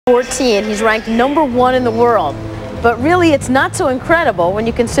14. He's ranked #1 in the world. But really, it's not so incredible when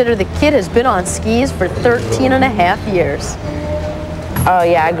you consider the kid has been on skis for 13.5 years. Oh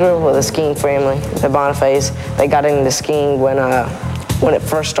yeah, I grew up with a skiing family, the Bonifays. They got into skiing when it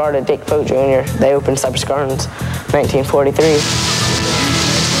first started. Dick Pope Jr. They opened Cypress Gardens, 1943.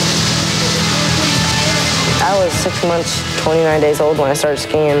 I was 6 months, 29 days old when I started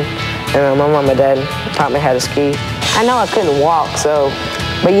skiing, and my mom and dad taught me how to ski. I know I couldn't walk,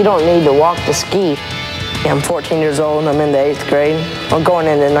 but you don't need to walk to ski. I'm 14 years old and I'm in the 8th grade. I'm going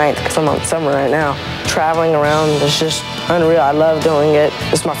into 9th because I'm on summer right now. Traveling around is just unreal. I love doing it.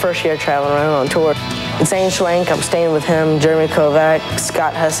 It's my first year traveling around on tour. Zane Schwenk, I'm staying with him, Jeremy Kovac,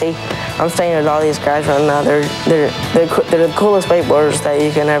 Scott Hussey. I'm staying with all these guys right now. They're the coolest wakeboarders that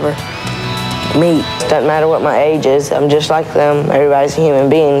you can ever meet. Doesn't matter what my age is, I'm just like them. Everybody's a human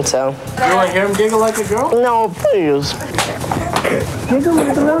being, so. You want to hear him giggle like a girl? No, please. Giggle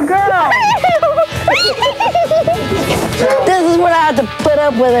like a little girl. This is what I have to put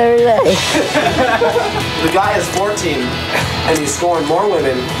up with every day. The guy is 14, and he's scoring more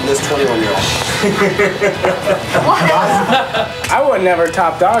women than this 21-year-old. I would never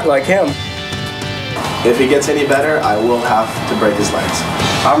top dog like him. If he gets any better, I will have to break his legs.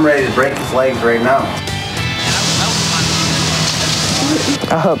 I'm ready to break his legs right now.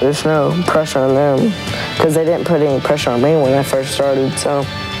 I hope there's no pressure on them, because they didn't put any pressure on me when I first started, so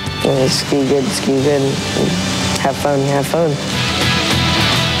ski good, have fun, have fun.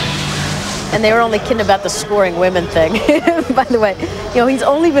 And they were only kidding about the scoring women thing. By the way, he's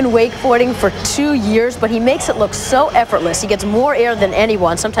only been wakeboarding for 2 years, but he makes it look so effortless. He gets more air than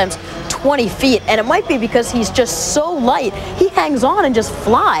anyone, sometimes 20 feet, and it might be because he's just so light. He hangs on and just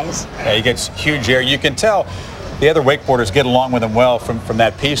flies. Yeah, he gets huge air. You can tell the other wakeboarders get along with him well from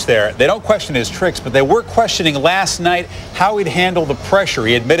that piece there. They don't question his tricks, but they were questioning last night how he'd handle the pressure.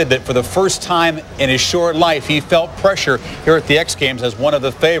 He admitted that for the first time in his short life, he felt pressure here at the X Games as one of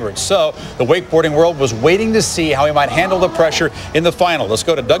the favorites. So the wakeboarding world was waiting to see how he might handle the pressure in the final. Let's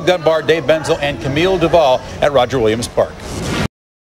go to Doug Dunbar, Dave Benzel, and Camille Duvall at Roger Williams Park.